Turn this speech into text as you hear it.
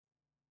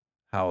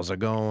How's it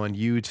going,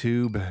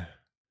 YouTube?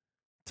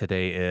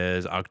 Today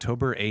is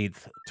October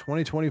 8th,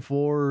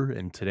 2024,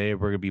 and today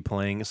we're going to be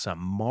playing some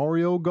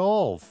Mario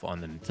Golf on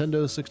the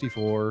Nintendo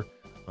 64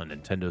 on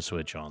Nintendo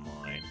Switch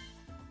Online.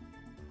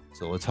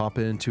 So let's hop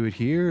into it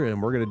here,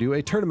 and we're going to do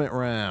a tournament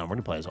round. We're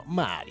going to play as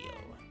Mario.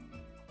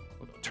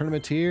 We'll go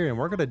tournament here, and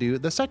we're going to do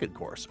the second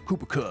course,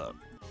 Koopa Cup.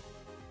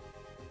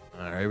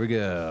 All right, here we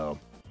go.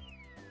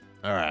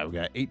 All right, we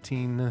got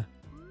 18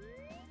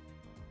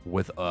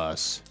 with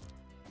us.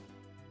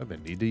 I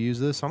need to use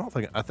this. I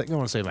think I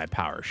want to save my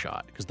power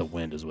shot because the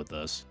wind is with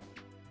us.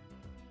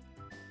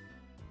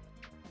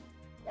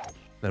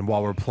 Then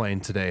while we're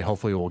playing today,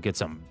 hopefully we'll get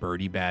some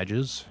birdie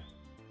badges.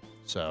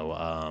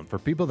 So for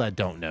people that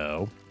don't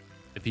know,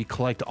 if you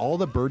collect all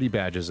the birdie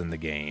badges in the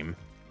game,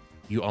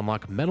 you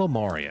unlock Metal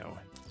Mario.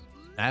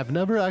 I've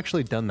never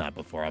actually done that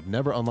before. I've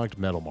never unlocked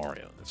Metal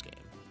Mario in this game.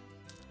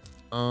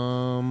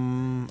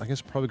 I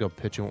guess probably go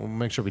pitching. We'll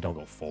make sure we don't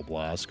go full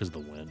blast because the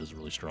wind is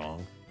really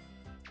strong.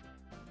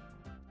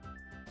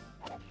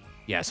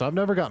 Yeah, so I've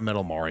never got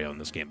Metal Mario in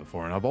this game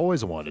before, and I've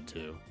always wanted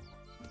to.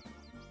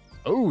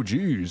 Oh,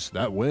 geez,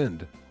 that wind.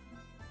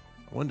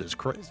 That wind is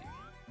crazy.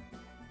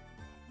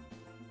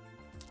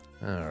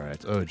 All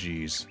right, oh,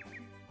 geez.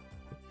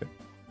 I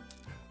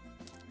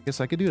guess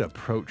I could do an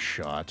approach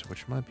shot,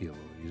 which might be a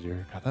little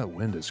easier. God, that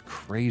wind is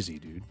crazy,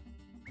 dude.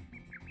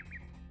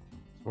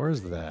 Where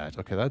is that?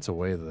 Okay, that's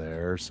away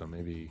there, so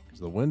maybe...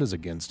 Because the wind is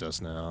against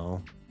us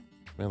now.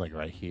 Maybe like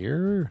right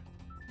here?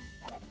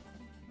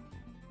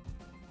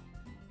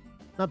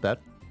 Not bad.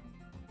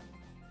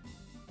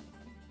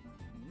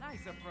 Nice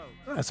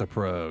approach. Nice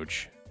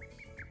approach.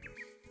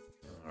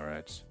 All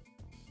right.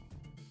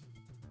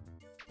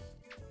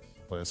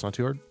 Play this not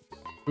too hard.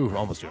 Ooh,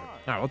 almost too hard.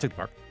 All right, we'll take the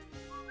park.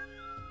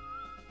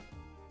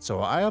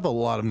 So I have a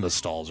lot of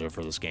nostalgia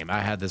for this game. I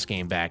had this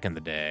game back in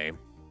the day.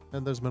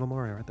 And there's Metal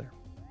Mario right there.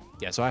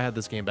 Yeah, so I had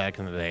this game back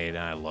in the day, and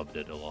I loved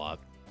it a lot.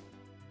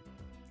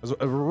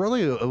 It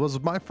was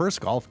my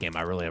first golf game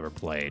I really ever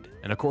played.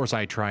 And of course,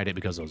 I tried it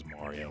because it was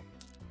Mario.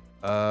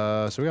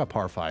 So we got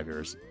par 5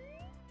 here.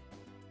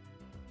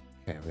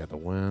 Okay, we got the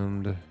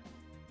wind.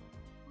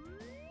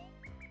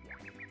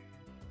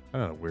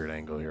 Kind of a weird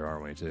angle here,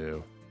 aren't we,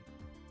 too?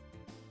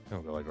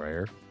 We'll go like right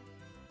here.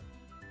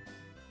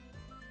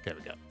 Okay,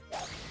 we go.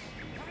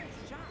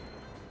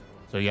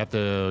 So you have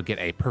to get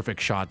a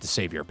perfect shot to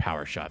save your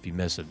power shot. If you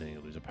miss it, then you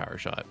lose a power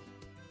shot.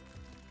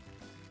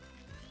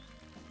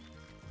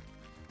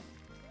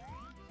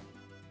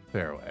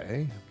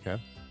 Fairway. Okay.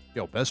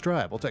 Yo, best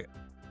drive. We'll take it.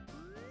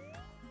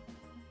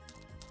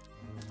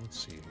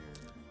 Let's see here.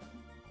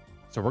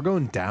 So we're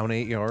going down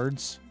 8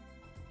 yards.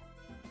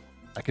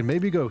 I can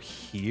maybe go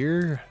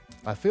here.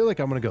 I feel like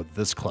I'm going to go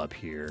this club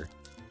here.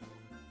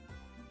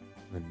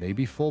 And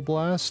maybe full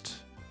blast.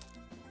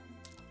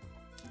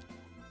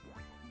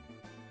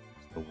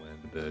 The wind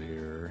a bit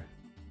here.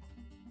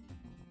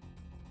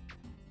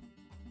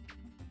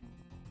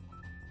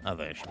 I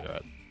think I should do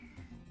it.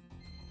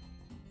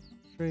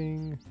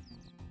 String.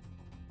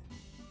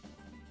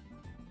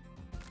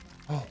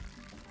 Oh.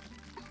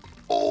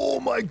 Oh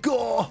my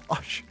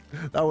gosh!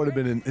 That would have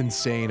been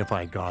insane if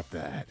I got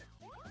that.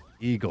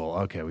 Eagle.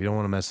 Okay, we don't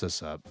want to mess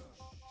this up.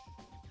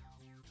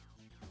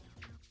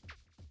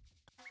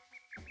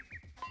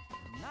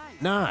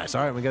 Nice.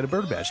 All right, we got a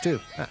birdie badge too.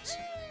 Nice.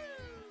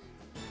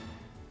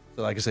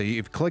 So like I said, if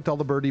you collect all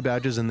the birdie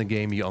badges in the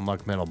game, you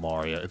unlock Metal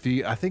Mario.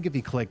 I think if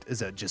you collect,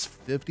 is it just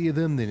 50 of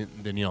them?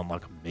 Then you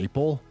unlock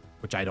Maple,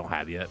 which I don't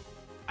have yet.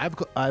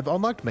 I've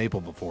unlocked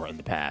Maple before in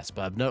the past,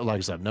 but like I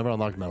said, I've never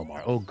unlocked Metal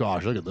Mario. Oh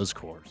gosh, look at this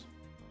course.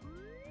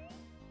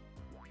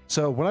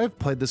 So when I've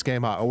played this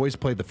game, I always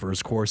played the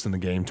first course in the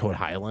game, Toad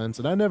Highlands,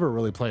 and I never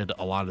really played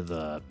a lot of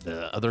the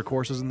other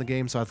courses in the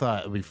game, so I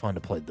thought it would be fun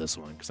to play this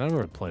one, because I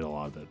never played a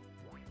lot of it.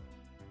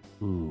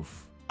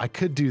 Oof. I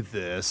could do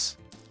this.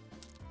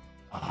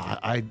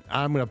 I'm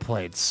going to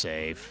play it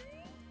safe.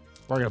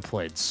 We're going to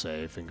play it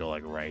safe and go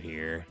like right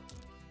here.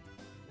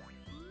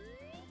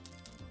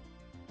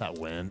 That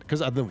wind.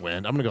 Because of the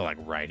wind, I'm going to go like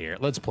right here.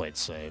 Let's play it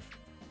safe.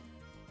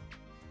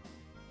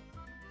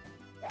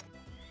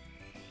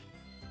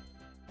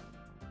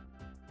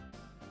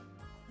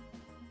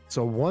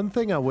 So one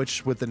thing I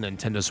wish with the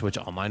Nintendo Switch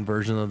Online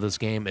version of this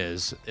game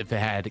is if it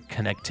had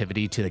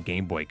connectivity to the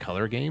Game Boy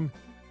Color game.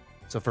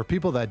 So for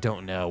people that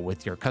don't know,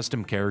 with your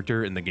custom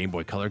character in the Game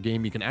Boy Color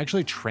game, you can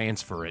actually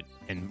transfer it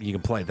and you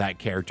can play that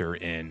character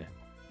in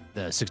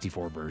the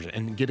 64 version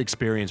and get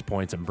experience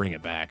points and bring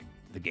it back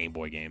to the Game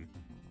Boy game.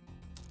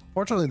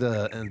 Fortunately,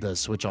 the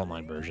Switch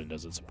Online version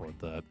doesn't support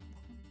that.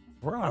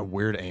 We're on a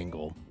weird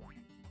angle.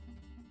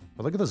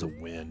 But look at this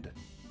wind.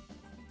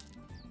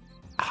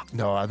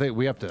 No, I think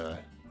we have to...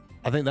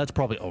 I think that's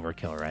probably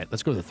overkill, right?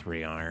 Let's go to the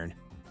 3-iron.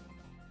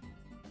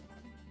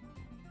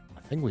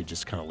 I think we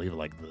just kind of leave it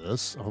like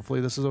this.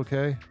 Hopefully this is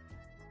okay.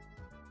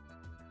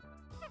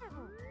 I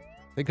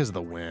think because of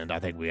the wind, I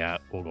think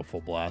we'll go full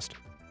blast.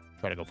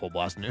 Try to go full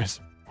blast in this.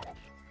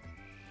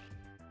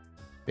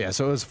 Yeah,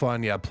 so it was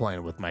fun, yeah,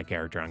 playing with my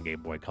character on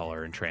Game Boy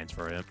Color and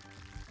transfer it.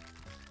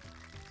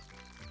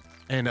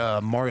 And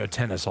Mario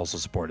Tennis also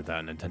supported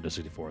that in Nintendo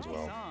 64 as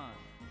well.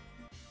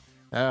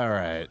 All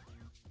right.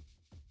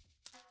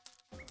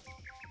 So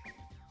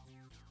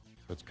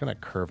it's kind of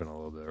curving a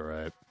little bit,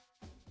 right?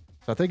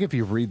 So I think if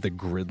you read the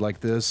grid like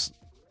this,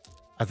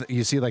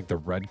 you see like the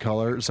red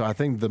color. So I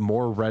think the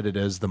more red it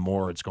is, the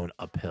more it's going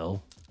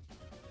uphill.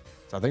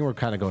 So I think we're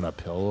kind of going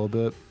uphill a little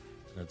bit.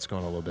 And it's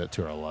going a little bit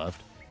to our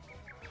left.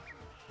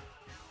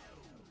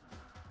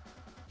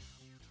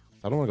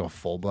 I don't want to go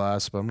full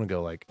blast, but I'm going to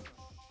go like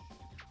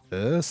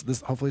this.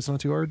 Hopefully it's not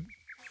too hard.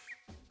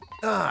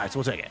 Ah, so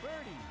we'll take it.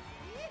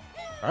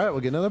 All right,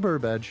 we'll get another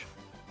bird badge.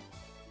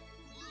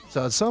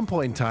 So at some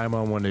point in time,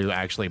 I want to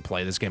actually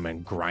play this game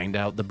and grind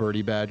out the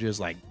birdie badges,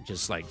 like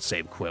just like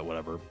save, quit,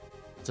 whatever.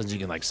 Since you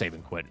can like save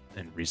and quit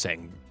and reset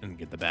and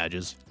get the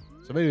badges.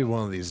 So maybe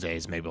one of these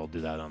days, maybe I'll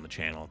do that on the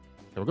channel.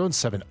 So we're going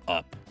 7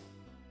 up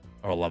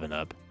or 11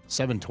 up,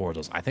 7 towards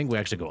us. I think we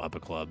actually go up a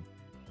club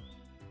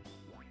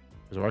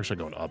because we're actually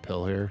going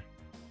uphill here.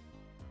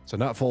 So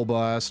not full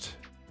blast,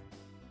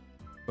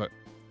 but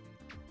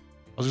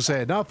I was just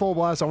saying not full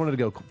blast. I wanted to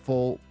go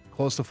full,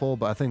 close to full,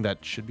 but I think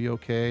that should be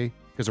okay.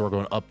 Because we're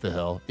going up the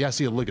hill. Yeah,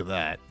 see, look at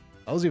that.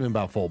 I was even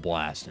about full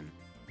blast and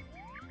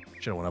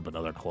should have went up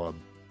another club.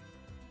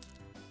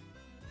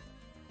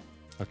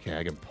 Okay,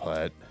 I can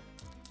putt.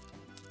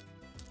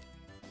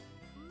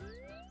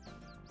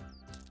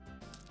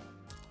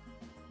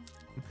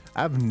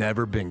 I've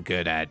never been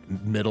good at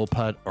middle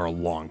putt or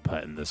long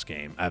putt in this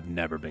game. I've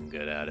never been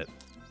good at it.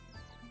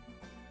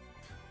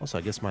 Also,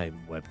 I guess my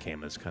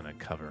webcam is kind of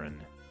covering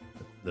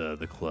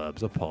the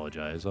clubs.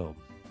 Apologize. I'll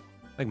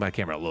make my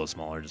camera a little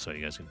smaller just so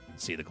you guys can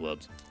see the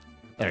clubs.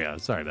 There you go.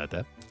 Sorry about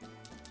that.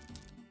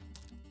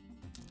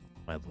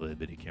 My little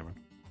bitty camera.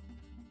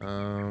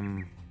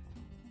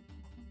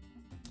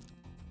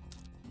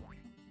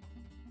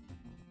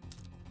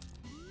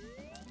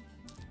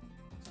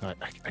 So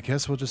I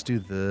guess we'll just do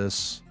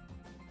this.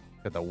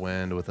 Got the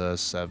wind with us,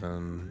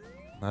 7.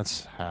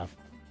 That's half.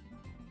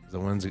 The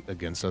wind's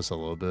against us a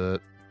little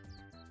bit.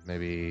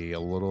 Maybe a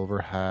little over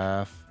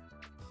half.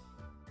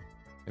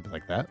 Maybe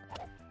like that.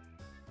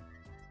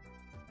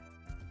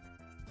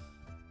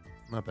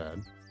 Not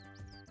bad.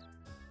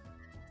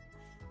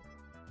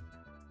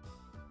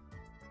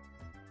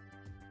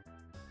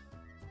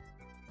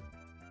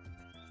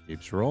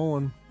 Keeps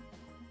rolling.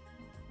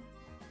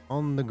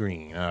 On the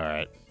green. All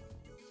right.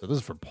 So this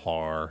is for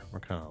par. We're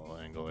kind of low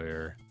angle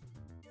here.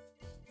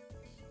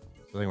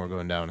 I think we're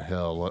going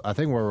downhill. I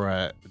think where we're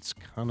at, it's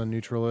kind of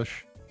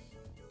neutral-ish.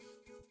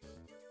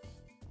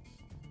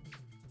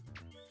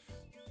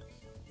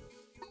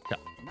 Yeah.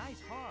 Nice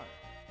par.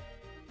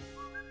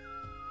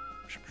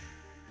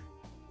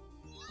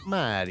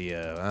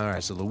 Mario. All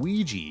right, so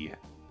Luigi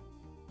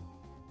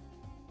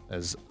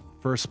is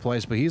first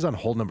place, but he's on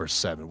hole number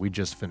 7. We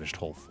just finished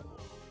hole 4.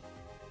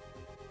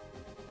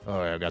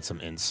 Oh, yeah, I got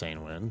some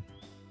insane wind.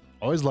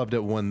 Always loved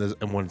it when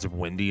it's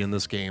windy in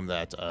this game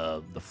that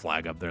the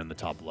flag up there in the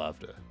top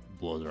left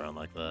blows around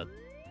like that.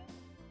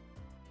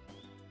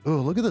 Oh,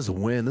 look at this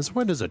wind. This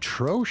wind is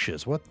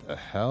atrocious. What the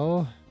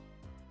hell?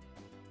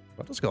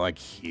 I'll just go like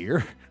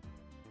here.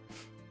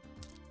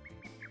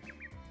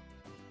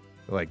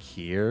 Go like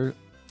here.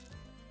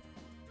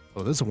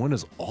 Oh, this wind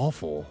is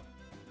awful.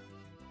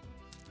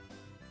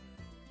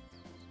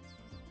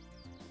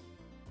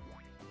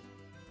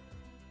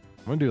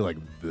 I'm gonna do like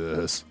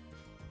this.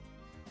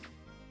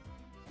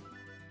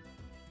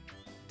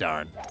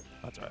 Darn.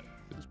 That's all right.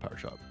 Do this power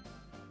shot.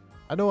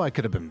 I know I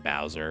could have been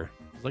Bowser.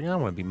 I was like, I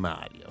want to be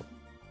Mario.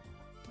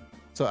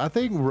 So I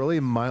think really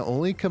my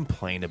only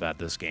complaint about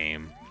this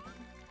game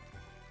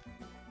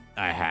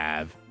I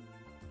have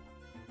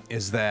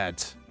is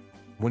that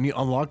when you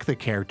unlock the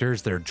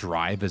characters, their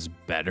drive is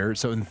better.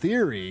 So in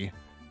theory,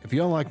 if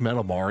you unlock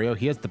Metal Mario,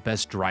 he has the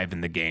best drive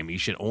in the game. You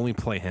should only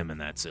play him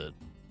and that's it.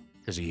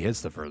 Because he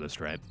hits the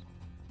furthest, right?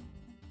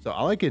 So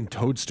I like in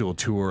Toadstool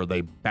Tour, they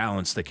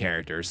balance the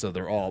characters so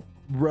they're all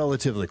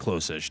relatively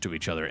close-ish to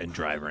each other in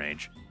drive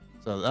range.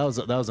 So that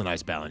was a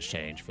nice balance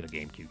change for the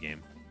GameCube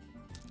game.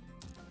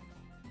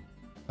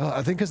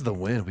 I think because of the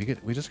wind,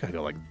 we just gotta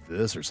go like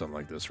this or something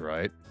like this,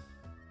 right?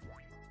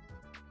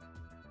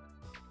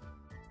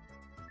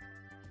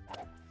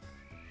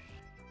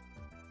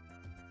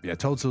 Yeah,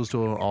 Toadstool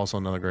Tour also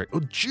another great. Oh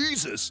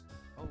Jesus!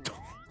 Oh,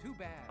 too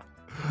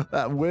bad.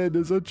 That wind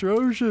is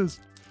atrocious.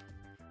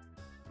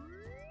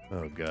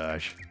 Oh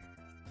gosh.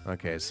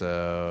 Okay,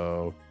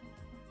 so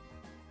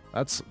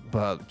that's,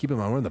 but keep in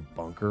mind we're in the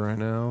bunker right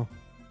now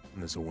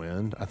and there's a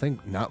wind. I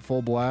think not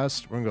full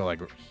blast. We're gonna go like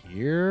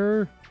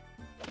here.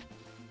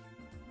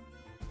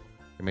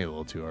 It made it a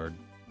little too hard.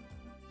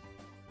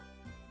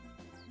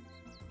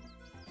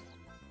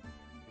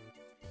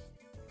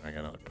 I got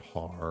another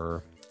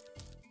par.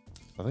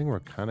 I think we're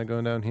kind of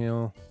going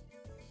downhill.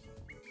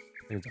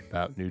 I think it's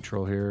about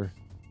neutral here.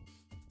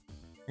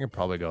 I can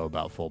probably go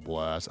about full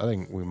blast. I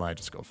think we might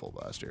just go full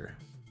blast here.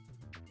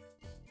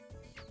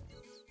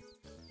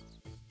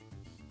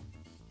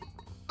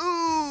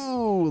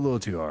 Ooh, a little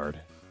too hard.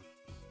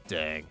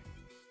 Dang.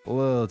 A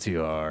little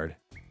too hard.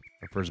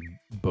 Our first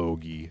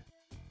bogey.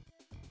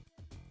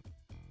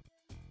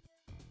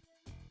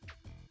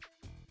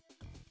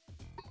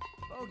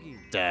 Bogey.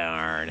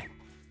 Darn.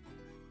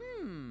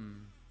 Hmm.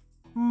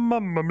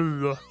 Mamma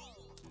mia.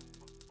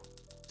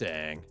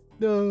 Dang.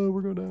 No,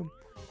 we're going down.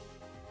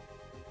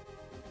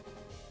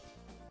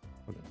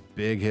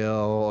 Big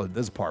hill.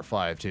 This is par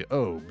 5 too.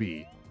 Oh,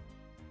 B.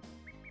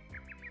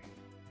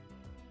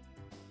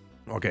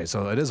 Okay,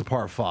 so it is a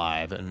par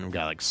 5, and we've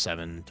got like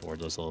 7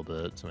 towards us a little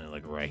bit. Something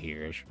like right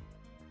here-ish.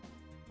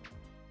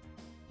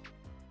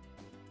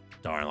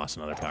 Darn, lost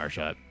another power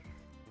shot.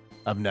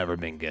 I've never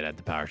been good at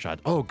the power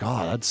shot. Oh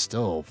god, that's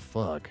still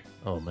fuck.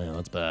 Oh man,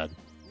 that's bad.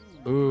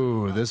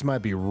 Ooh, this might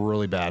be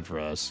really bad for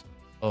us.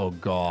 Oh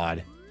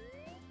god.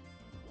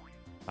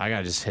 I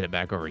gotta just hit it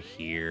back over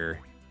here.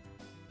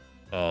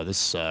 Oh, this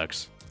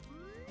sucks.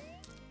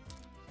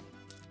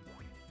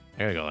 I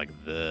gotta go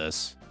like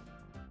this.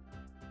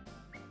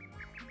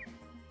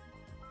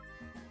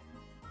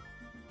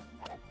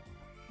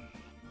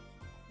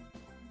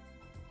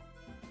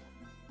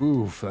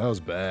 Oof, that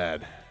was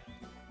bad.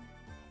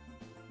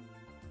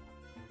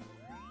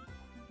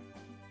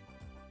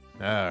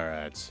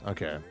 Alright,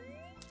 okay.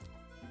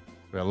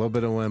 We got a little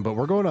bit of wind, but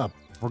we're going up.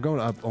 We're going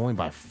up only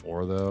by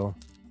 4, though.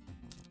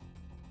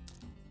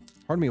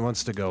 Part of me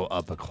wants to go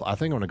up. I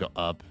think I'm going to go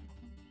up.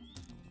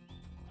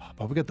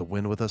 But we got the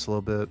wind with us a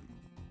little bit.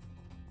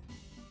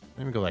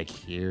 Maybe go like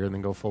here and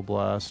then go full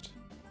blast.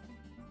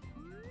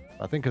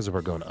 I think because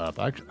we're going up,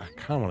 I kind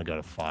of want to go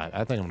to 5. I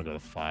think I'm going to go to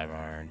 5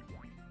 iron.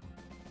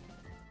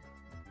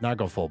 Not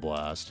go full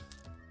blast.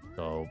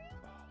 Go...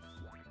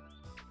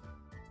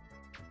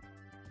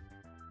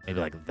 maybe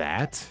like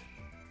that?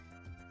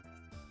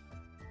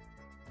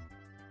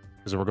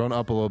 Because we're going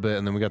up a little bit,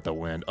 and then we got the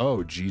wind.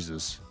 Oh,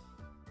 Jesus.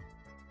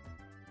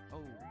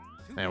 Oh,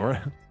 Man,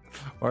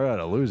 we're at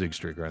a losing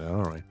streak right now,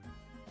 aren't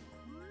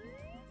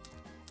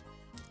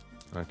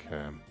we?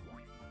 Okay.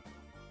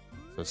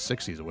 So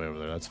 60's away over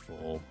there. That's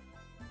full.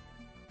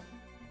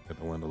 Get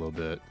the wind a little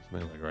bit.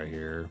 Maybe like right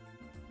here.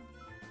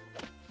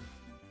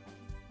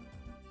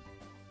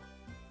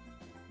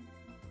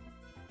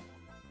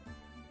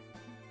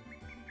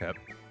 Yep.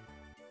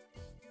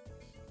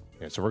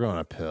 Okay, so we're going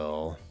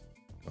uphill.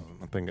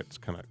 I think it's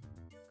kind of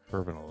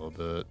curving a little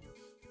bit.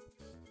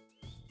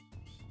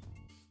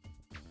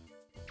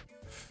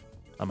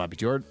 I might be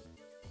Jord.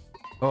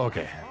 Oh,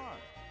 okay.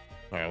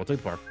 All right, we'll take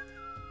the par.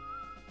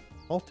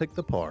 I'll take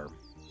the par.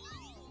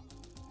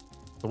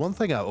 The one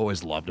thing I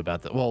always loved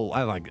about the... well,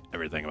 I like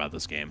everything about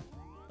this game.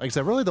 Like I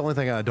said, really the only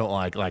thing I don't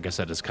like I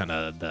said, is kind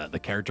of the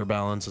character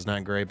balance is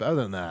not great. But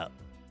other than that,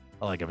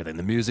 I like everything.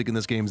 The music in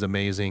this game is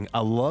amazing. I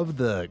love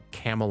the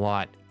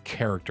Camelot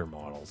character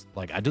models.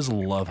 Like, I just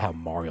love how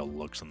Mario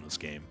looks in this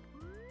game.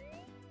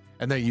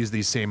 And they use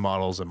these same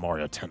models in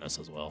Mario Tennis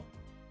as well.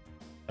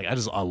 Like,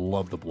 I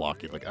love the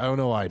blocking. Like, I don't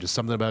know why, just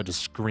something about it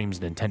just screams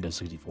Nintendo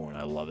 64, and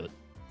I love it.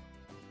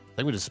 I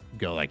think we just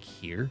go, like,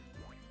 here.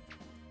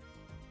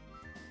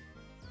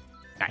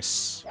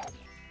 Nice.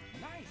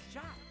 nice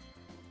shot.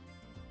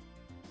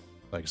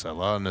 Like I said, a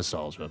lot of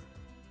nostalgia.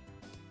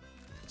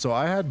 So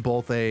I had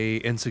both a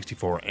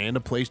N64 and a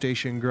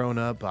PlayStation growing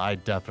up. I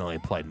definitely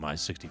played my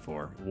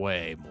 64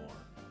 way more.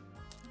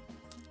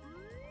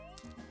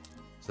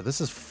 So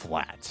this is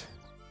flat.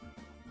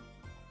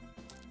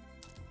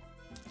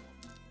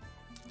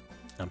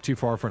 I'm too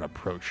far for an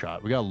approach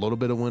shot. We got a little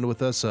bit of wind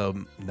with us, so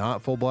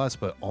not full blast,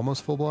 but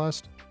almost full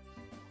blast.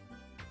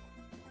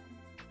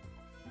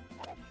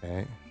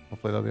 Okay,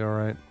 hopefully that'll be all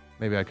right.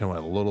 Maybe I can want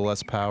a little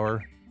less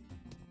power.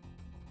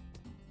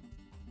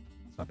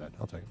 It's not bad,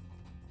 I'll take it.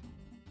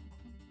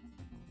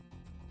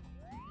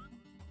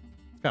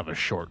 Kind of a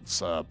short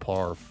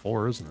par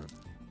 4, isn't it?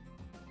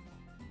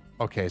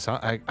 Okay, so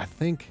I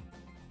think...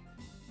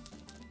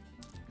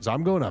 because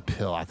I'm going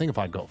uphill. I think if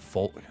I go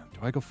full... do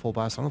I go full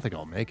blast? I don't think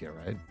I'll make it,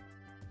 right?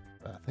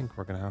 But I think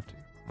we're going to have to.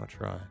 I'm going to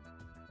try.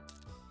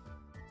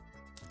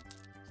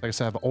 Like I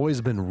said, I've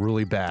always been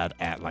really bad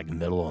at like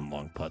middle and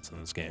long putts in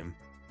this game.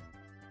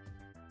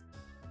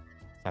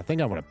 I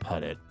think I want to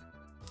putt it.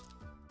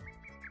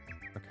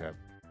 Okay.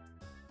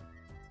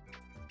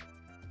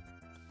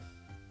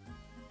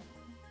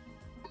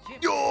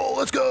 Yo,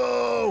 let's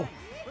go!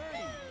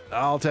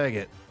 I'll take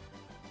it.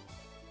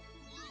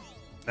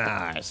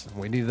 Nice.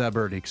 We needed that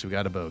birdie because we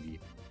got a bogey.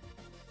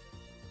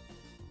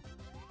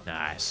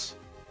 Nice.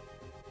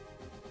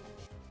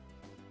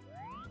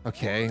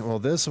 Okay, well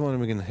this one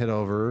we can hit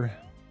over.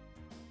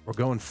 We're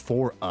going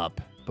 4 up,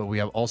 but we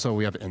have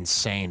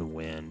insane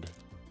wind.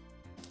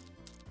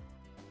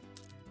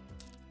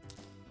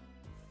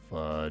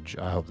 Fudge.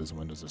 I hope this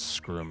wind doesn't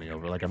screw me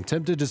over. Like, I'm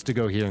tempted just to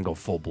go here and go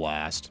full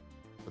blast,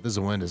 but this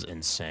wind is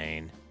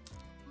insane.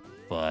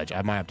 Fudge.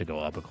 I might have to go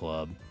up a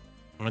club.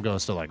 I'm gonna go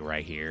still like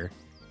right here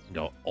and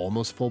go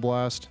almost full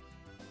blast.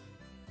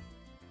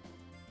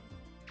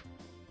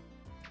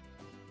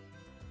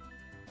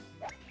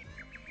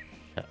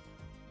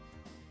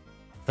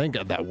 I think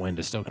that wind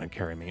is still going to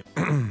carry me.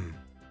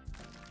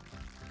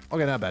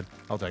 Okay, not bad.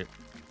 I'll take it.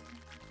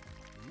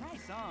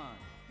 Nice on.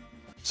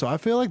 So I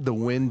feel like the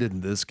wind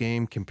in this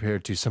game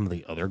compared to some of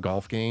the other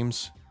golf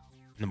games,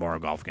 the Mario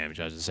golf games,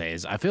 I should say,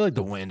 is I feel like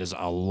the wind is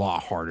a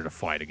lot harder to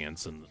fight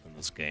against in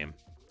this game.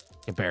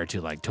 compared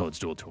to like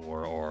Toadstool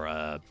Tour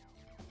or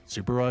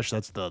Super Rush.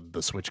 That's the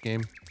Switch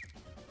game.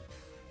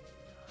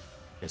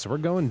 Okay, so we're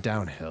going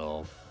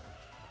downhill.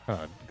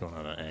 Going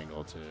on an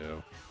angle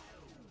too.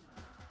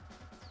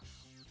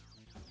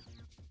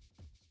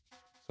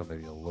 So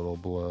maybe a little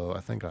below.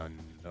 I think I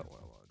know what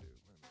I want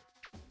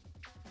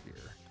to do.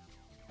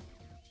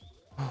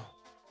 Here.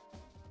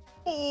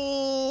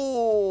 Oh!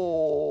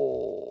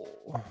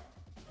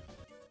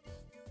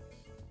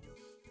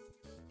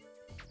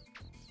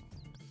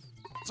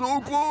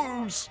 So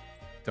close!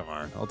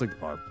 Darn, I'll take the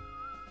par.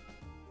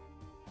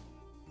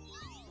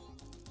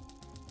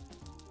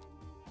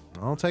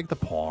 I'll take the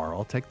par.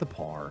 I'll take the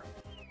par.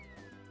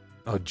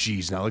 Oh,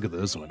 geez. Now look at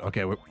this one.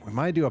 Okay, we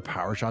might do a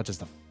power shot just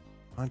to...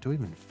 do we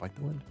even fight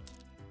the wind?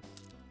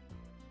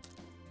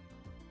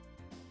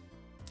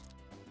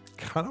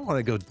 I kind of want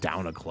to go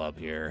down a club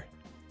here.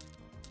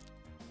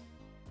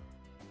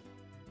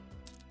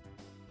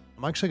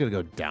 I'm actually going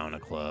to go down a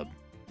club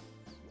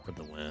for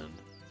the wind.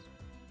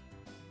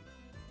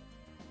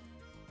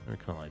 I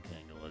kind of like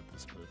angle like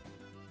this, but...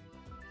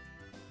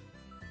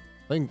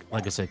 I think,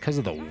 like I said, because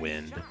of the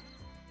wind...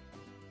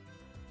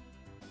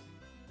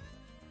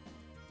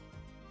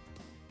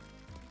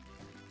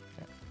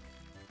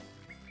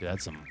 Dude,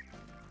 that's some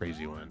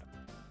crazy wind.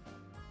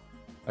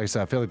 Like I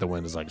said, I feel like the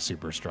wind is like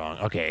super strong.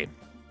 Okay,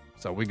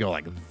 so we go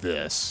like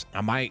this.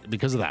 I might,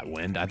 because of that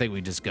wind, I think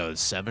we just go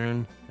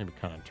 7, maybe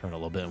kind of turn a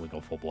little bit and we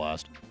go full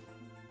blast.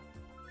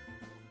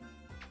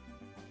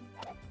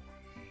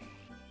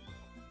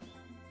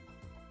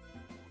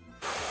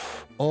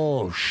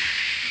 Oh,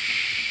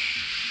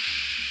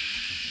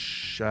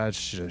 that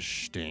just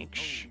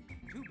stinks.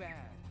 Too bad.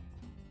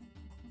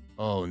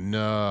 Oh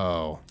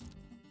no.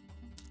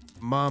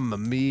 Mamma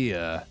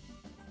mia.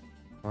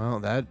 Well,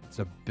 that's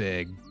a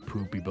big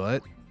poopy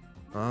butt.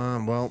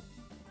 Well,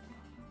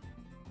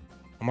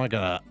 I'm like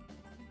an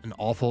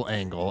awful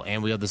angle,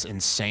 and we have this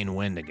insane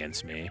wind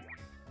against me.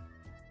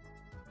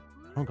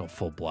 I don't go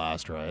full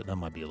blast, right? That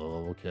might be a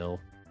little overkill.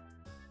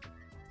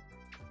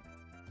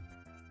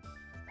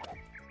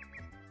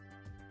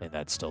 I think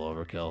that's still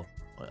overkill.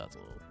 Oh, yeah, that's a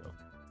little overkill.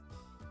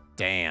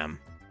 Damn.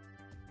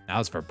 That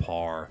was for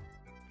par.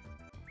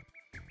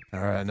 All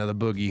right, another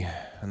boogie,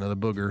 another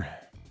booger.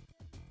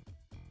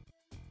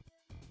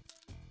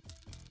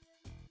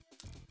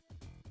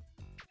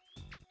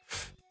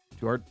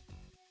 Too hard.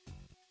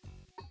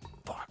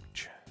 Fuck.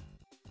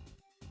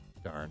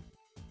 Darn.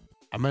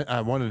 I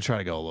wanted to try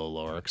to go a little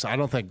lower because I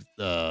don't think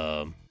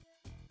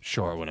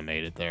short would have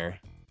made it there.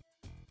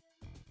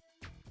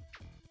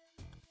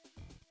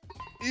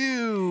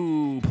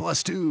 Ew,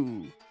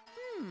 +2.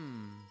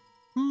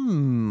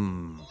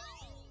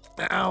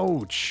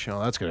 Ouch.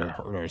 Oh, that's gonna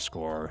hurt our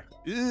score.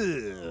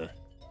 Ugh.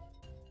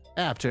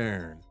 Half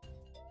turn.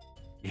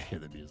 You hear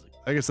the music.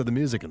 Like I said, the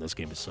music in this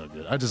game is so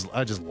good. I just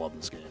love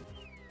this game.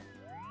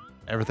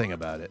 Everything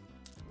about it.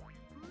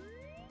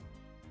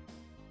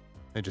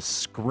 It just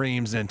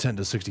screams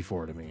Nintendo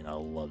 64 to me, and I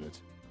love it.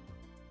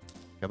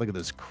 God, look at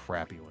this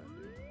crappy one,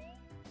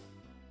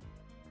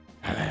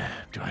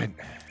 dude.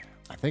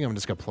 I think I'm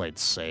just gonna play it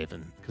safe,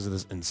 and because of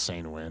this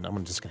insane wind,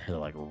 I'm just gonna hit it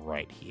like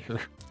right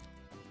here.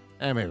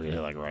 And maybe hit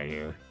it like right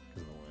here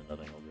because of the wind. I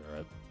think I'll be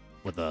alright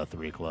with the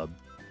 3 club.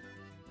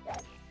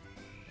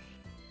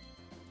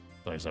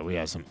 Like I said, we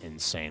have some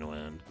insane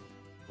wind.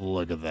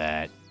 Look at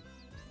that.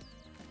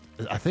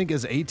 I think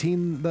is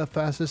 18 the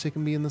fastest it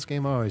can be in this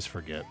game? I always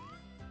forget.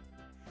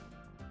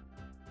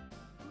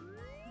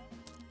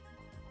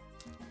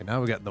 And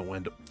now we got the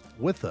wind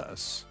with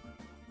us.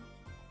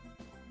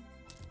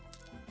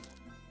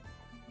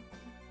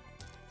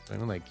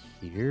 Something like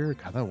here?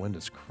 God, that wind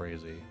is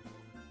crazy.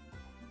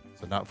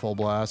 So not full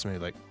blast, maybe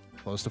like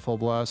close to full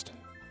blast.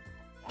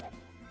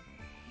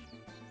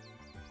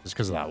 Just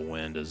because of that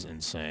wind is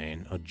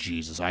insane. Oh,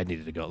 Jesus, I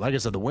needed to go. Like I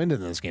said, the wind in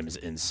this game is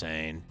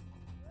insane.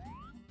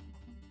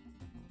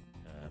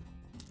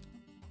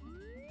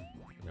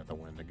 We got the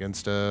wind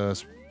against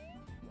us.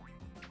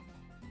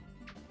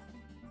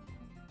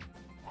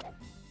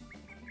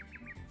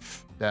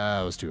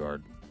 That was too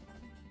hard.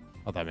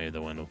 I thought maybe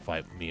the wind would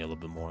fight me a little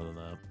bit more than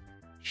that.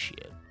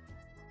 Shit.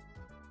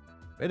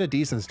 We had a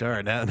decent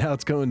start. Now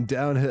it's going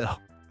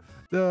downhill.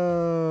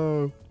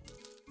 No.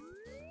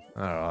 I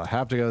don't know. I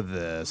have to go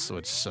this,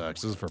 which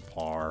sucks. This is for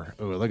par.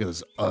 Oh, look at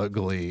this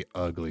ugly,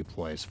 ugly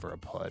place for a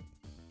putt.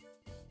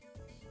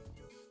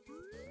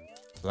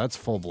 So that's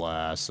full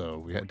blast, so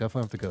we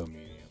definitely have to go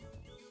medium.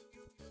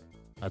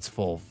 That's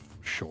full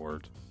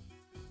short.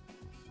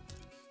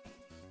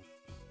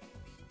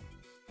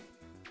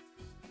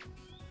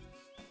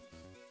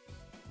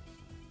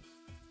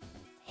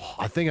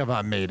 I think if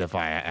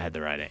I had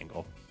the right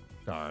angle.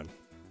 Darn.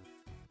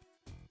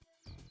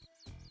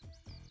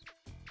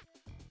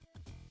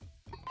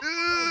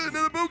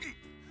 Another bogey.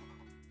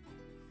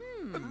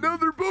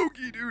 Another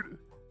bogey, dude.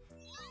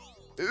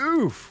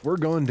 Oof, we're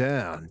going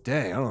down.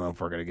 Dang, I don't know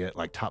if we're gonna get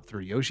like top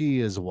 3. Yoshi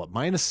is what,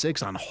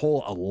 -6 on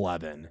hole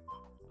 11.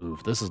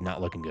 Oof, this is not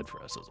looking good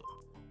for us, is it?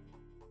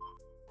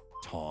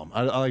 Tom.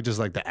 I like just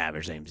like the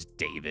average names: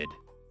 David,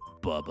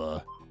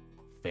 Bubba,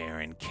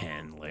 Farron,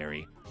 Ken,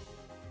 Larry.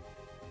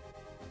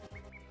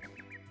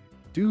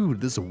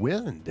 Dude, this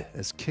wind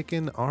is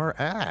kicking our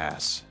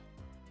ass.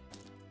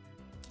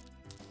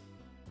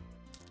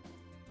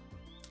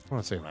 I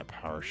want to say my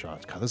power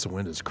shots. God, this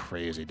wind is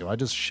crazy. Do I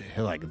just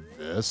hit like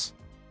this?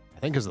 I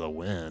think because of the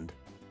wind.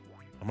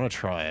 I'm going to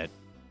try it.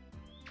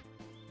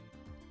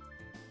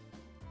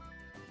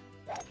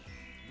 Nice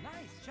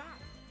shot.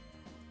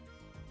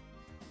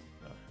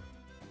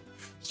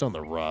 Still in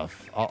the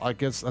rough. I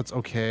guess that's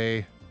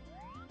okay.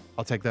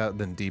 I'll take that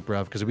then deep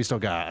rough because we still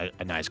got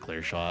a nice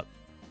clear shot.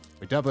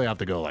 We definitely have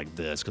to go like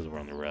this because we're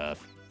on the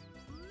rough.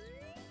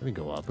 Let me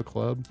go up a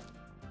club.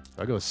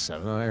 Do I go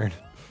 7 iron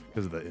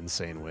because of the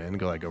insane wind?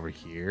 Go like over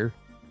here.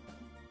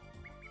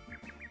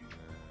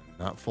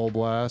 Not full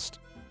blast.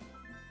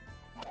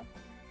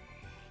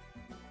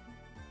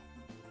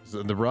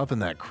 So the rough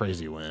and that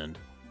crazy wind.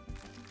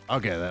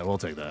 Okay, we'll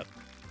take that.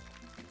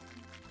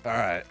 All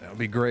right, that'll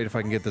be great if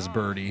I can get this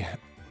birdie.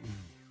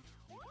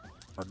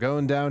 We're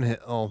going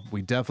downhill.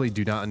 We definitely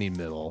do not need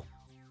middle.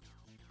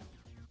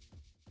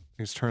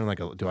 Just turn like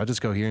a. Do I just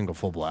go here and go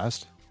full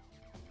blast?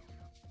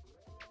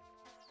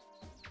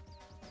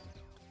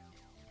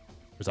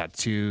 Was that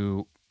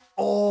too?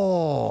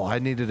 Oh, I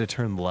needed to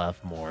turn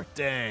left more.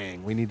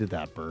 Dang, we needed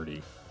that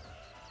birdie.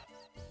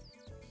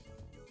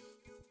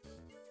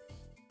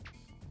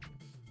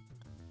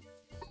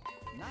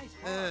 Nice.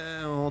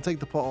 I'll take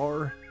the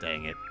par.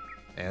 Dang it.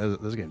 Yeah,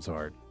 this game's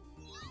hard.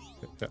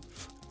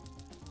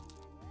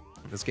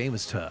 This game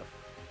is tough.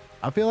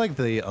 I feel like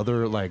the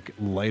other, like,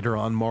 later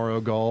on Mario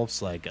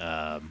Golfs, like,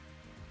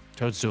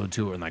 Toadstool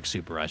 2 and, like,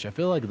 Super Rush, I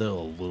feel like they're a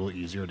little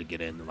easier to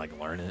get in and, like,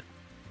 learn it.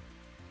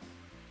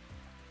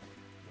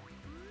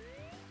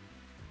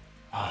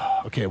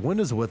 Okay,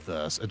 wind is with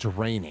us. It's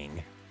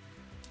raining.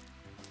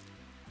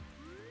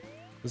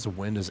 This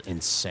wind is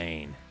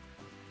insane.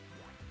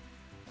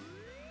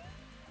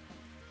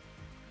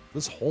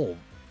 This hole.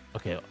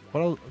 Okay,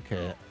 what else?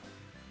 Okay.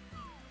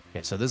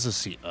 Okay, so this is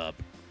seat up.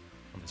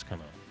 I'm just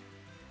kind of.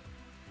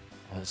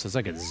 Oh, so it's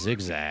like a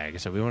zigzag.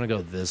 So we want to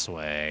go this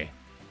way.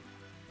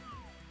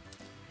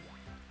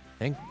 I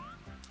think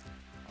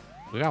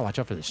we gotta watch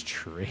out for this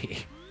tree.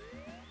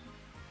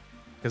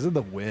 Because of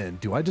the wind.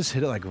 Do I just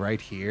hit it like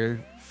right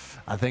here?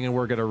 I think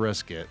we're gonna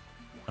risk it.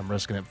 I'm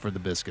risking it for the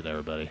biscuit,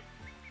 everybody.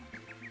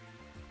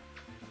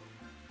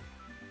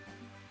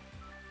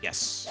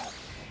 Yes.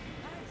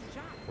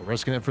 We're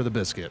risking it for the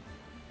biscuit.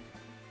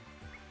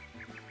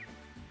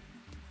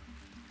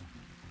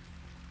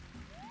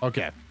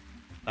 Okay.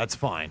 That's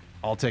fine.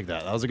 I'll take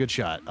that. That was a good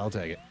shot. I'll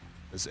take it.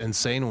 This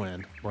insane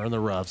wind. We're in the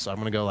rough, so I'm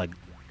going to go like...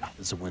 God,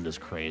 this wind is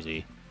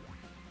crazy.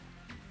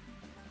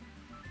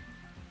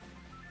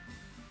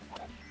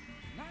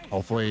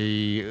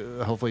 Hopefully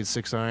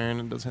 6 iron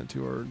and doesn't hit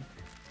too hard.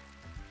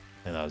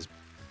 And that was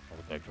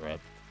perfect rep.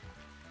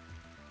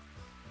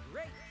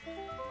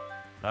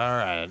 All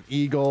right, an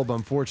eagle, but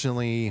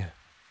unfortunately,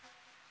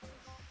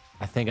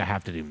 I think I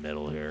have to do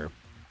middle here.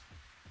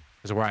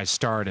 Because where I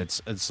start, it's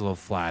a little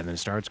flat, and then it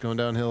starts going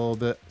downhill a little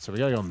bit. So we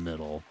gotta go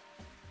middle.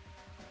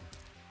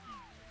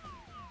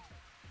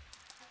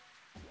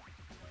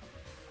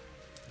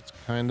 It's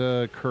kind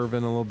of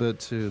curving a little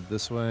bit to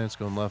this way. It's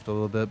going left a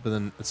little bit, but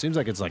then it seems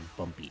like it's like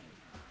bumpy.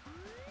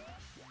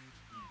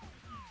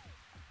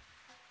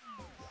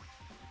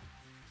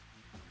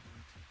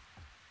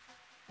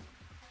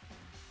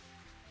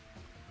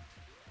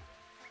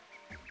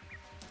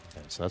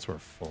 Okay, so that's where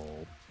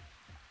full.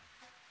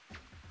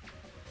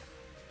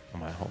 I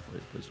might hopefully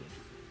position.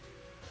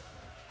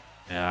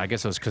 Yeah, I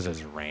guess it was because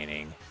it's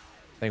raining.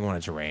 I think when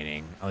it's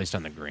raining, at least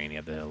on the green, you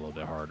have to hit a little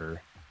bit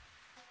harder.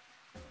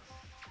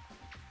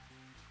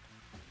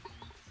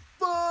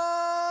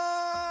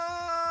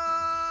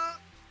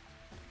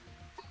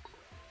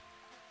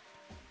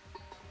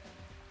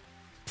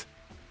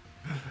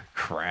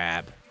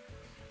 Crap.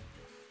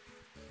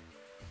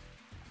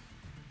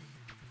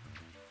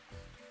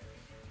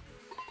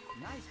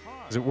 Nice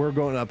par. We're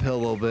going uphill a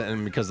little bit,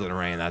 and because of the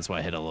rain, that's why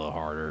I hit a little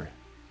harder.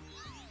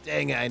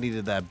 Dang it, I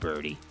needed that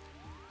birdie.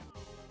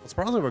 It's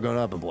probably we're going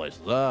up in places.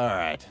 All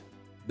right.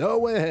 No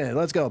way.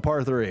 Let's go.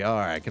 Par 3. All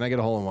right. Can I get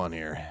a hole in one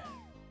here?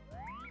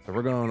 So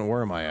we're going,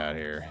 where am I at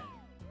here?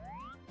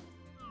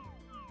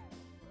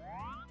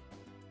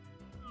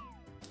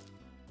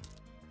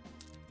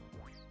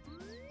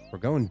 We're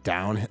going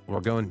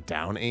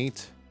down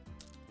 8.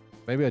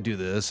 Maybe I do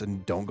this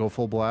and don't go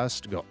full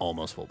blast, go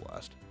almost full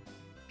blast.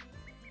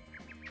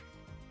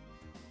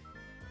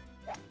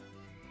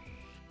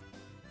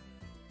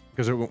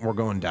 Because we're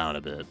going down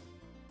a bit.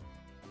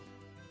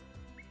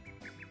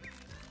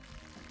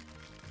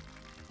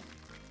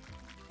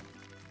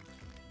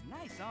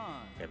 Nice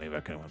on. Okay, maybe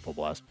I could have went full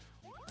blast.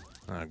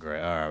 Oh,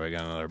 great. All right, we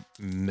got another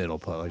middle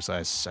putt. Like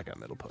I suck at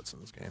middle putts in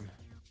this game.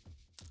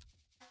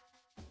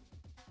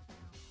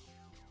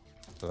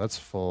 So that's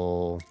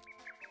full.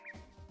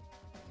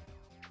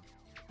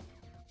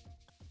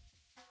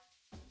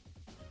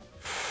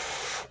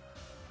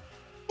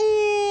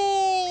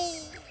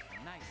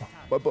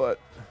 My butt.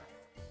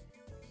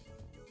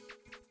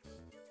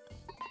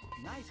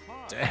 Nice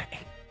par. Dang.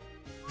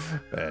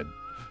 Man,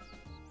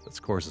 this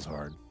course is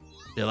hard.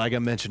 Yeah, like I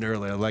mentioned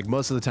earlier, like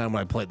most of the time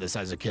when I played this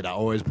as a kid, I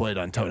always played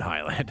on Toad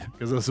Highland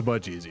because it was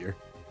much easier.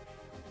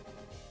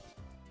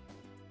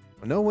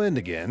 No wind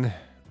again.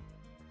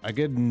 I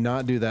could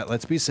not do that.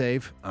 Let's be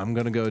safe. I'm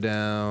gonna go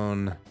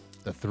down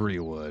the 3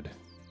 wood.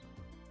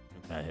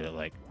 I hit it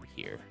like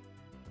here.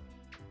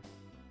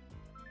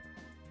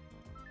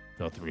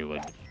 Go 3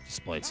 wood.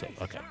 Just play it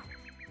safe. Okay.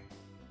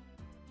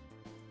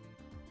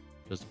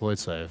 Just play it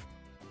safe.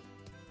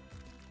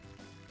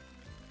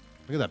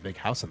 Look at that big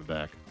house in the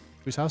back.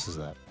 Whose house is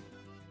that?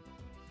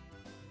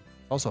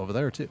 Also over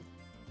there too.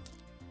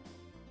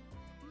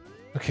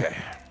 Okay.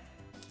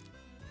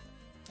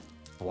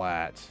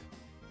 Flat.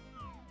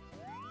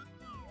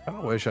 I kind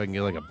of wish I can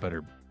get like a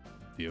better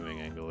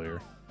viewing angle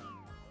here.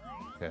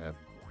 Okay.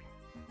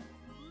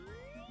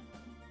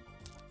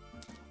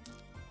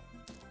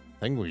 I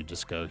think we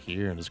just go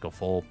here and just go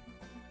full.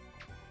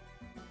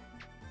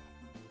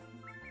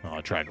 Oh,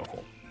 I'll try to go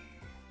full.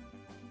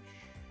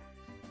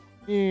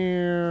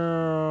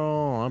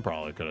 Yeah, I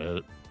probably could have hit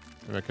it.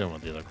 Maybe I could have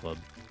went the other club.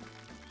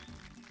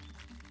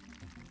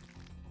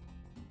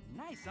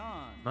 Nice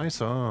on.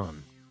 Nice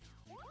on.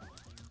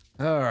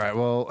 All right,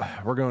 well,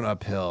 we're going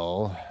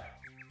uphill.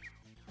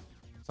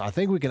 So I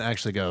think we can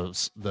actually go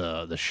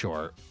the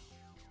short.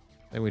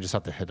 I think we just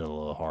have to hit it a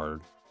little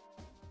hard.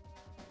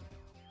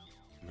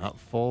 Not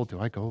full.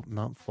 Do I go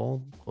not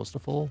full? Close to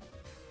full?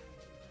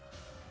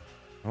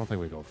 I don't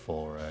think we go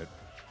full, right?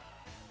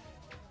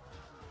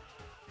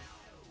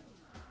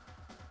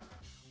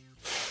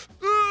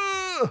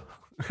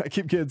 I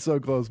keep getting so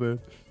close, man.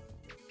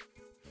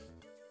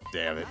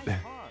 Damn it.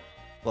 Nice par.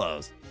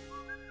 Close.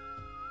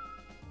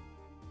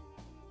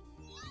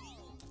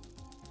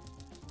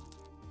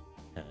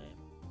 Okay.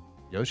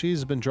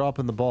 Yoshi's been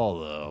dropping the ball,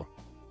 though.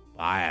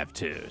 I have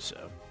too,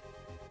 so.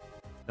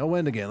 No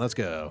wind again. Let's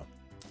go.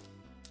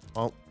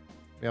 Well,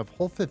 we have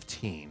hole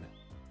 15.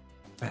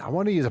 Man, I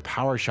want to use a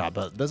power shot,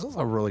 but this is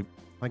a really...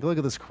 Like, look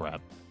at this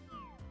crap.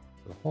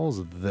 The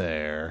hole's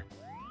there.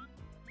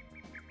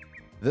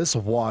 This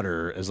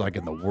water is like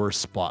in the worst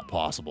spot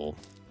possible.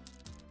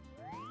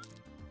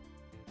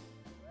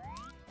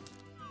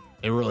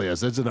 It really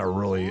is. It's in a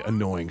really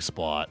annoying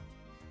spot.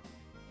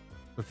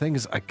 The thing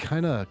is, I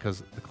kind of,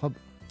 because the club...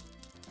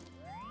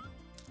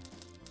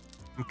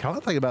 I'm kind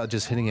of thinking about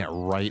just hitting it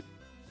right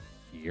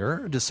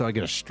here, just so I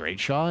get a straight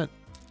shot.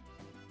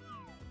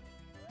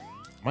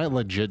 Might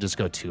legit just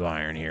go 2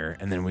 iron here,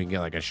 and then we can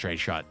get like a straight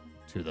shot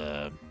to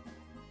the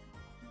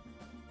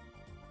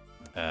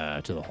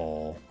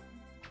hole.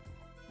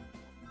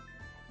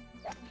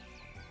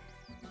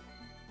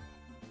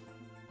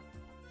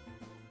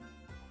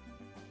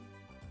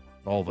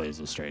 Always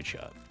a straight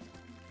shot.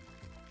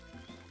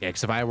 Yeah,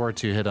 because if I were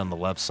to hit on the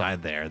left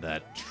side there,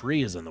 that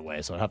tree is in the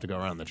way, so I'd have to go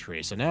around the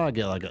tree. So now I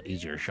get like an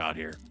easier shot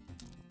here.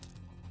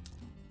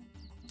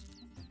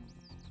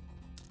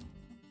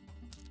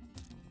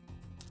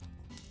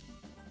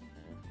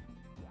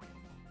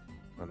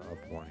 Run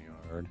up 1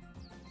 yard.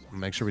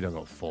 Make sure we don't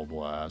go full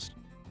blast.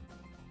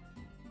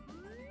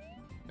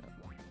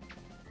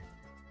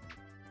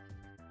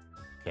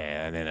 Okay,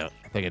 and then I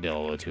think I did a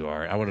little too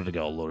hard. I wanted to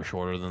go a little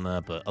shorter than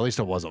that, but at least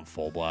it wasn't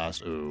full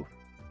blast. Ooh.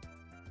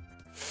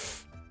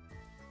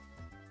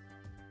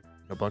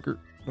 No bunker,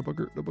 no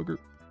bunker, no bunker.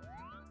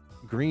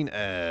 Green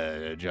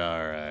edge,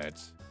 all right.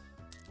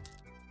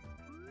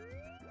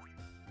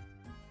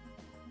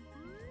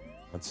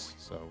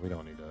 So we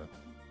don't need to.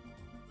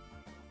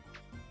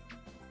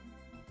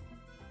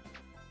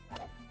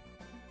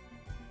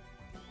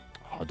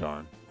 Oh,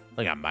 darn. I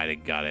think I might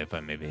have got it if I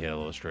maybe hit a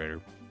little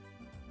straighter.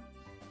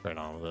 Right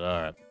on with it.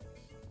 All right.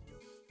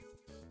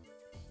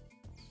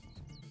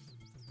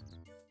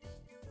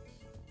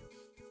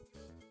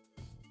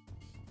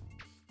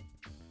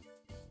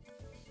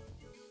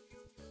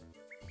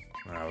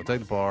 All right, we'll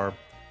take the par.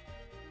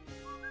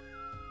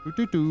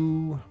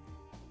 Doo-doo-doo.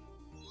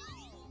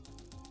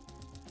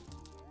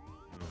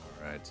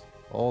 All right.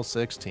 All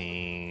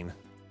 16.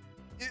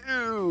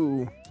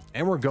 Ew.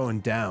 And we're going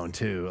down,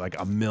 too. Like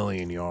a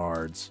million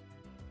yards.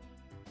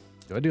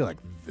 Do I do like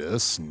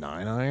this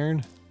 9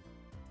 iron?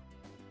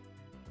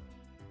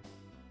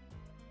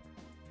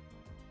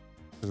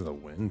 Because of the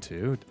wind,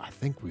 too? I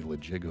think we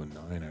legit go 9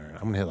 iron.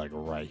 I'm going to hit like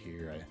right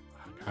here.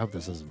 I hope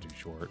this isn't too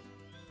short.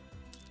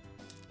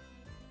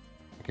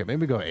 Okay,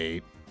 maybe go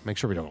 8. Make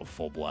sure we don't go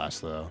full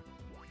blast, though.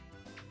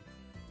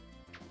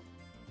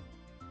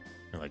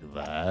 Like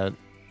that.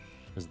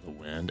 Because of the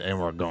wind. And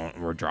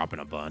we're dropping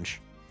a bunch.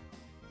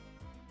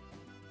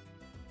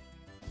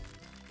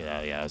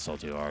 Yeah, that's all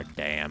too hard.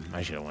 Damn,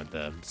 I should have went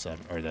the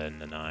 7 or the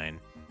 9.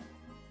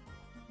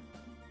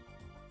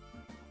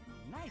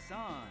 Nice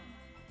on.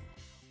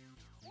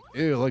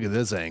 Ew, look at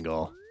this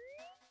angle.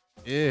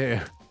 Ew.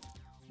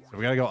 So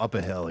we gotta go up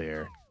a hill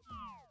here.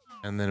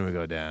 And then we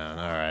go down.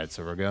 All right,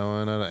 so we're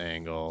going at an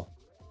angle.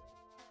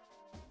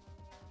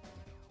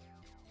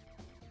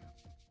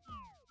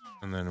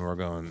 And then we're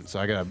going, so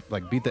I gotta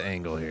like beat the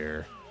angle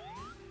here.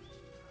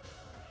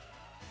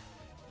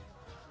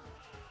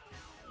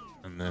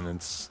 And then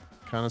it's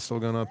kind of still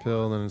going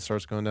uphill, then it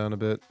starts going down a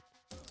bit.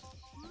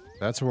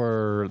 That's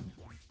where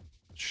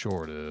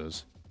short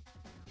is.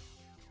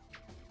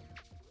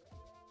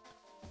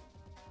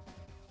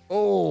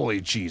 Holy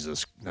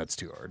Jesus, that's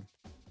too hard.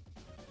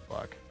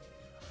 Fuck.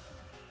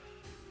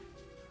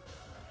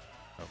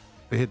 Oh,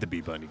 they hit the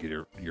B button to get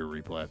your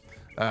replay.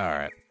 All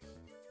right.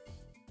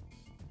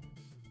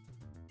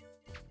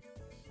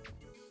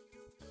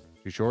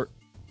 Too short?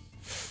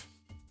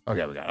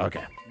 Okay, we got it.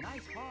 Okay.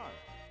 Nice par.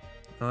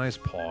 Nice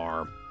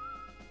par.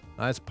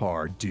 Nice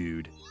par,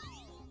 dude.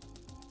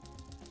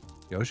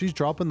 Yoshi's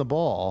dropping the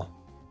ball.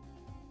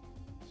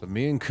 So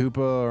me and Koopa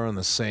are on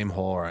the same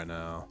hole right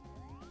now.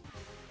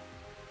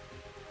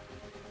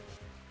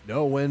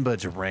 No wind, but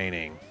it's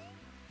raining.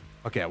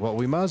 Okay, well,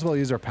 we might as well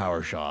use our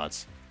power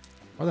shots.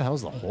 Where the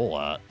hell's the hole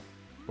at?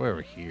 Way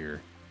over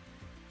here.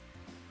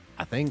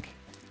 I think.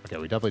 Okay,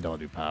 we definitely don't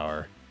do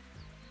power.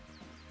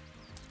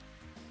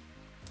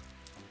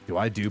 Do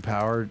I do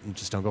power and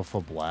just don't go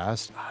full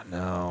blast? Ah,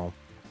 no.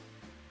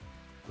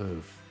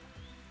 Oof.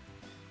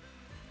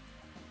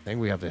 I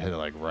think we have to hit it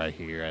like right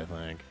here, I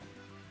think.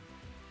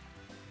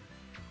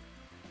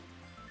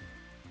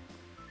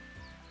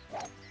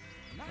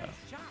 Nice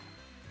shot.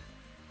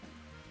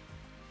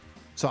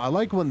 So I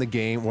like when the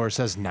game where it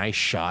says nice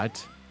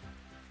shot.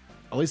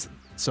 At least,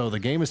 so the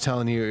game is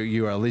telling you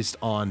you are at least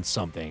on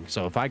something.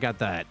 So if I got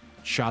that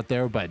shot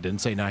there, but it didn't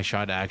say nice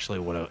shot, it actually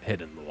would have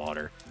hit in the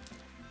water.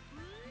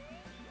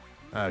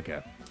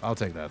 Okay, I'll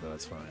take that though,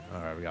 that's fine.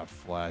 All right, we got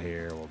flat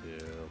here, we'll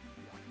do,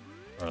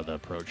 or the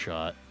approach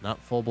shot. Not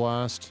full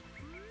blast.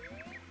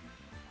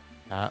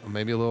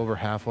 Maybe a little over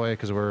halfway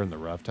because we're in the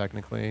rough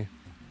technically.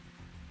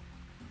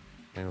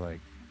 Maybe like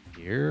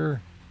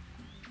here.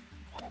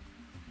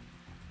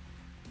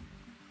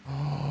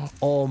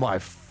 Oh my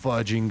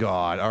fudging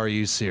God, are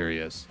you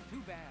serious?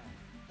 Too bad.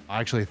 I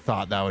actually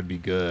thought that would be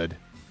good.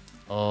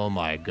 Oh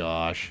my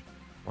gosh.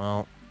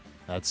 Well,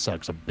 that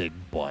sucks a big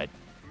butt.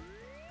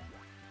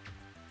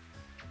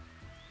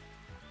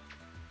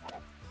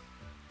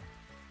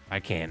 I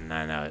can't,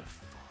 I know.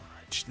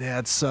 Fudge,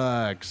 that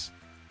sucks.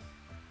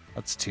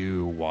 That's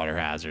 2 water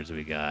hazards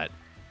we got.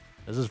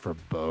 This is for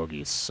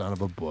bogey, son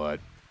of a butt.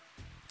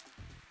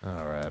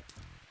 All right.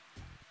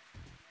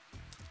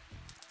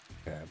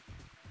 Okay.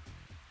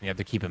 You have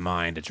to keep in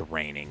mind it's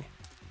raining.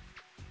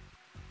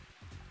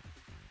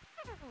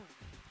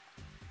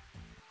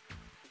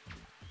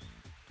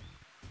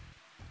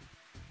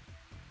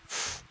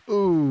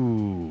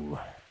 Ooh.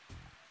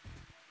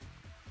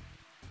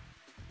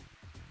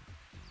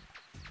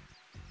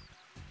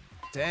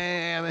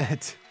 Damn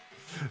it.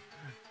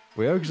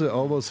 We actually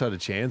almost had a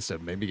chance to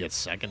maybe get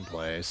second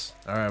place.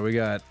 All right, we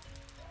got...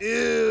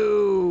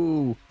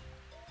 Ew.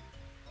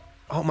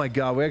 Oh my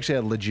God, we actually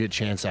had a legit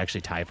chance to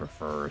actually tie for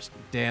first.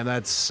 Damn,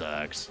 that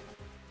sucks.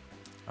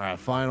 All right,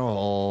 final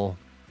hole.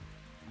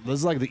 This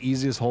is like the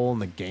easiest hole in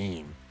the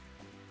game.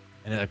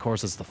 And of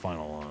course, it's the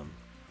final one.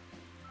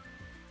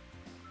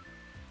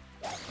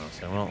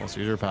 Okay, well, let's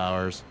use our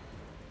powers.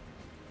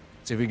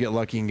 See if we get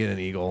lucky and get an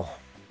eagle.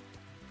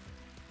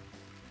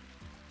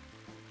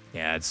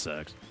 Yeah, it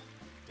sucks.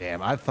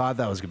 Damn, I thought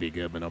that was going to be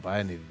good, but nope,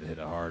 I needed to hit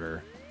it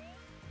harder.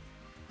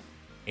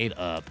 8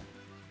 up.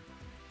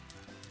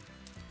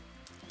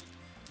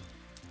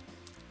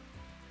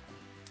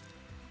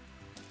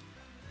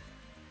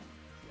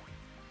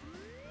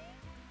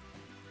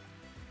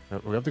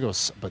 We have to go,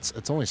 but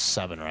it's only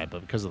 7, right? But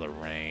because of the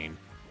rain,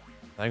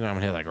 I think I'm gonna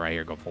hit like right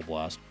here, go full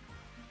blast.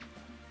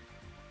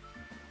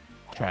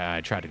 I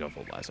tried to go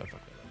full blast. I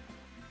fucked it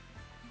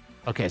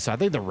up. Okay, so I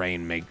think the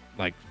rain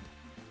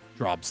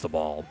drops the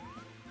ball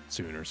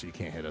sooner, so you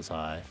can't hit as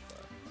high.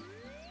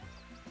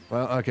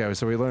 Well, okay,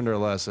 so we learned our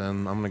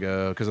lesson. I'm gonna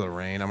go because of the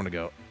rain. I'm gonna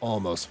go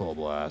almost full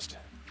blast.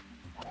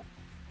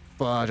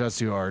 Fudge, that's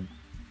too hard.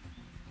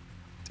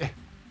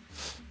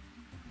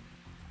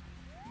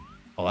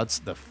 Oh, that's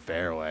the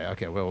fairway.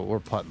 Okay, well, we're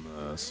putting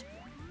this.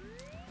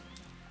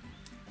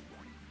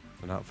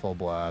 So not full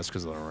blast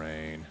because of the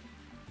rain.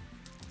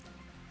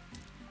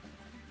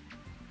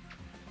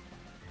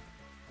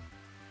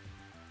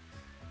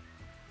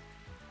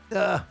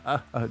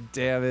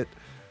 Damn it.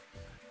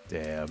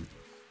 Damn.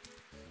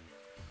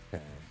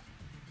 Okay.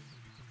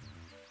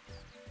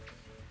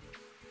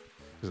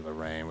 Because of the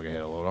rain, we gotta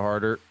hit a little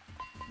harder.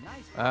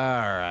 Nice. All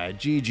right,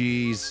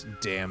 GG's.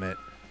 Damn it.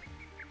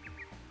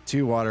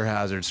 2 water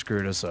hazards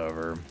screwed us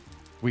over.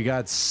 We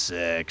got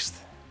 6th.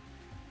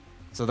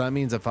 So that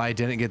means if I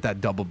didn't get that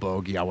double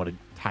bogey, I would have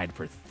tied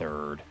for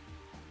 3rd.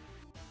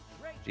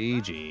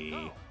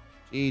 GG.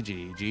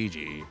 GG.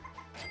 GG.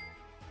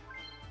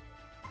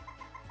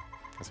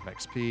 Got some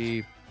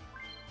XP.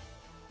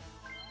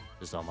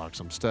 Just unlock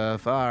some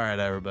stuff. All right,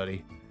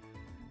 everybody.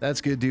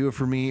 That's going to do it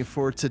for me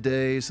for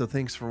today. So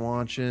thanks for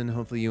watching.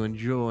 Hopefully you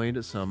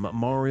enjoyed some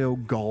Mario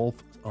Golf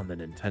on the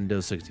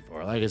Nintendo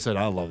 64. Like I said,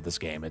 I love this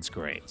game. It's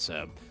great.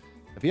 So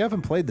if you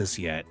haven't played this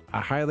yet, I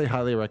highly,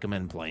 highly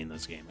recommend playing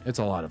this game. It's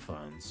a lot of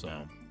fun.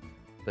 So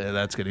but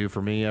that's going to do it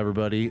for me,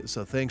 everybody.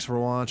 So thanks for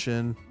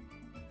watching.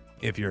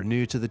 If you're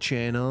new to the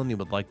channel and you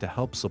would like to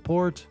help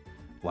support,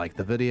 like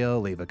the video,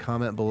 leave a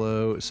comment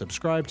below,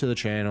 subscribe to the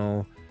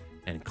channel,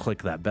 and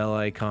click that bell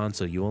icon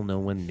so you will know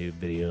when new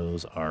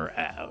videos are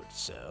out.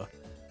 So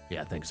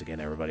yeah, thanks again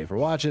everybody for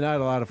watching. I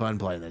had a lot of fun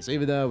playing this.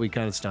 Even though we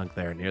kind of stunk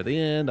there near the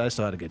end, I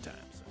still had a good time.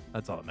 So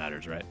that's all that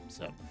matters, right?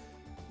 So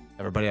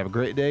everybody have a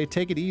great day.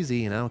 Take it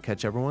easy, and I'll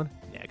catch everyone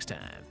next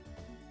time.